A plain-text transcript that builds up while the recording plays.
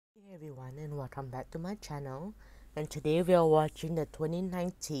Hi everyone and welcome back to my channel, and today we are watching the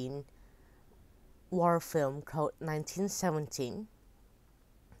 2019 war film called 1917.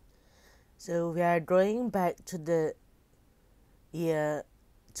 So we are going back to the year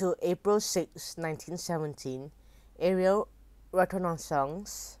to April 6, 1917. Aerial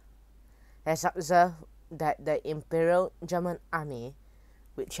reconnaissance has observed that the Imperial German Army,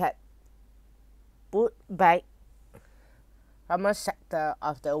 which had pulled back from a sector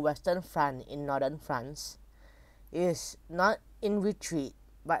of the Western Front in northern France, is not in retreat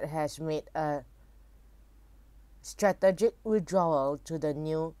but has made a strategic withdrawal to the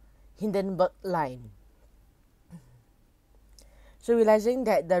new Hindenburg Line. So realizing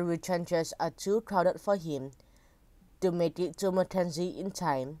that the retrenches are too crowded for him to make it to Mackenzie in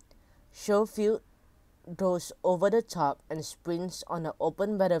time, Schofield goes over the top and sprints on an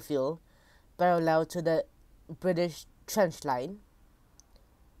open battlefield parallel to the British trench line.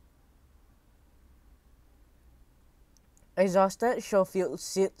 Exhausted, Schofield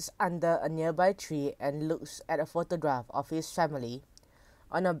sits under a nearby tree and looks at a photograph of his family.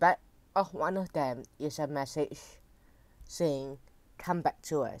 On the back of one of them is a message saying, "Come back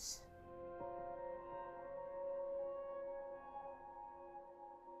to us."